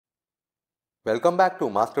Welcome back to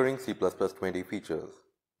Mastering C++ 20 features.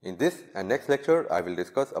 In this and next lecture, I will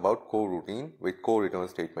discuss about coroutine with co-return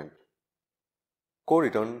statement.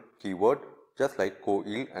 Co-return keyword, just like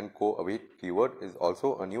co-yield and co-await keyword, is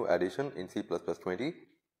also a new addition in C++ 20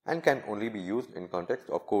 and can only be used in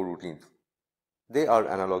context of coroutines. They are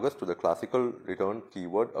analogous to the classical return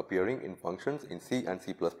keyword appearing in functions in C and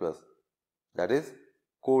C++. That is,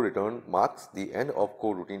 co-return marks the end of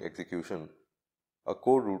coroutine execution. A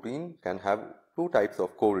coroutine can have two types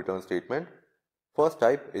of co-return statement. First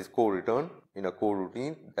type is co-return in a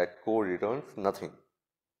coroutine that co-returns nothing.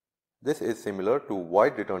 This is similar to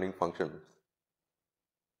void returning functions.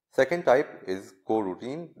 Second type is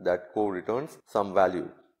coroutine that co-returns some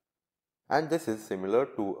value, and this is similar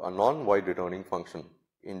to a non-void returning function.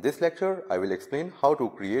 In this lecture, I will explain how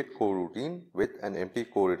to create coroutine with an empty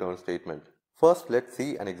co-return statement. First, let's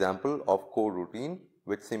see an example of coroutine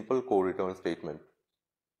with simple co-return statement.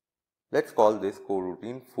 Let's call this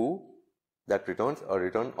coroutine foo that returns a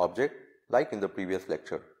return object like in the previous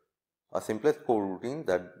lecture. A simplest coroutine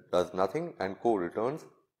that does nothing and co-returns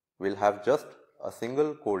will have just a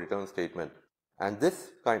single co-return statement. And this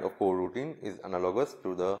kind of coroutine is analogous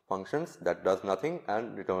to the functions that does nothing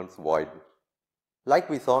and returns void. Like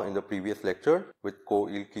we saw in the previous lecture with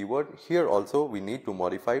co-yield keyword, here also we need to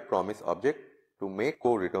modify promise object to make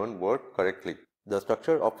co-return work correctly. The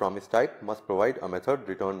structure of promise type must provide a method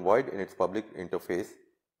return void in its public interface,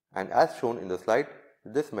 and as shown in the slide,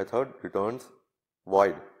 this method returns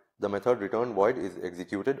void. The method return void is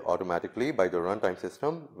executed automatically by the runtime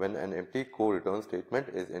system when an empty co-return statement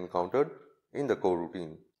is encountered in the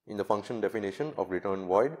coroutine. In the function definition of return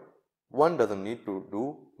void, one doesn't need to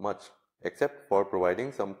do much except for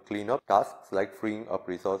providing some cleanup tasks like freeing up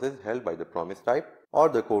resources held by the promise type or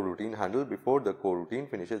the coroutine handle before the coroutine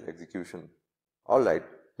finishes execution. Alright,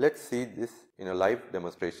 let's see this in a live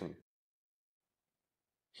demonstration.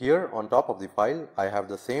 Here on top of the file, I have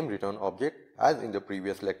the same return object as in the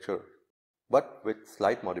previous lecture, but with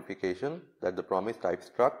slight modification that the promise type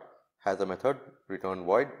struct has a method return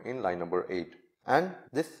void in line number 8, and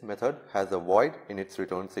this method has a void in its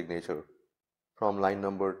return signature. From line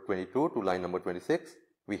number 22 to line number 26,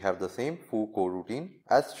 we have the same foo coroutine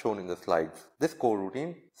as shown in the slides. This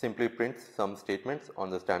coroutine simply prints some statements on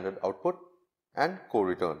the standard output and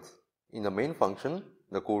co-returns. In the main function,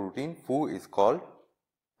 the coroutine foo is called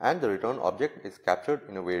and the return object is captured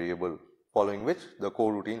in a variable, following which the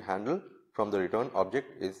coroutine handle from the return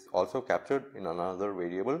object is also captured in another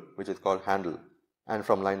variable which is called handle. And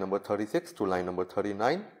from line number 36 to line number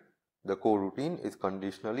 39, the coroutine is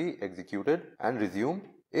conditionally executed and resumed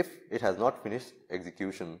if it has not finished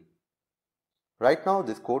execution. Right now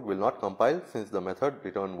this code will not compile since the method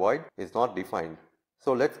return void is not defined.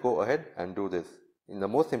 So let's go ahead and do this. In the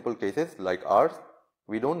most simple cases like ours,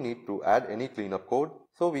 we don't need to add any cleanup code,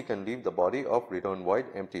 so we can leave the body of return void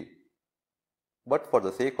empty. But for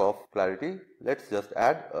the sake of clarity, let's just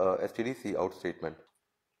add a stdcout statement.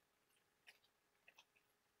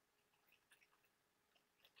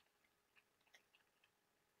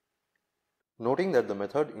 Noting that the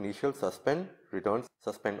method initial suspend returns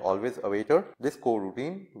suspend always awaiter, this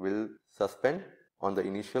coroutine will suspend on the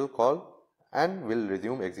initial call and will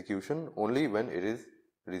resume execution only when it is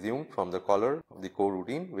resumed from the caller of the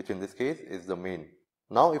coroutine, which in this case is the main.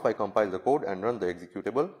 Now if I compile the code and run the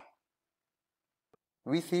executable,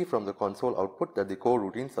 we see from the console output that the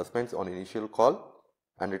coroutine suspends on initial call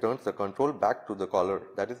and returns the control back to the caller,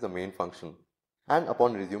 that is the main function. And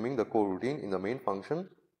upon resuming the coroutine in the main function,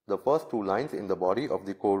 the first two lines in the body of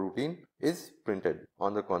the coroutine is printed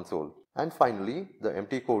on the console. And finally, the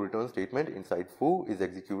empty co-return statement inside foo is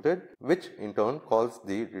executed, which in turn calls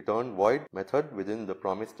the return void method within the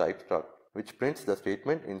promise type struct, which prints the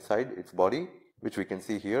statement inside its body, which we can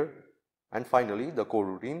see here. And finally, the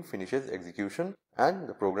coroutine finishes execution and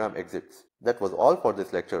the program exits. That was all for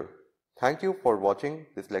this lecture. Thank you for watching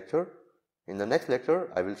this lecture. In the next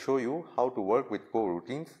lecture, I will show you how to work with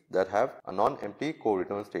coroutines that have a non-empty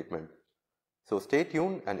co-return statement. So stay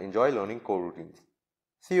tuned and enjoy learning coroutines.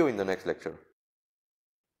 See you in the next lecture.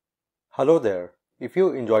 Hello there. If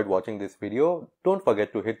you enjoyed watching this video, don't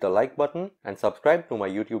forget to hit the like button and subscribe to my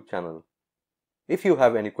YouTube channel. If you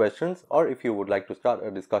have any questions or if you would like to start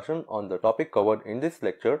a discussion on the topic covered in this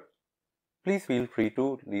lecture, please feel free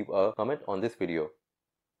to leave a comment on this video.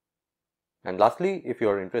 And lastly, if you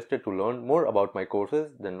are interested to learn more about my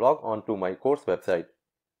courses, then log on to my course website,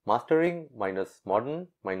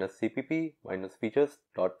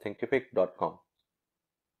 mastering-modern-cpp-features.thinkific.com.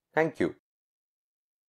 Thank you.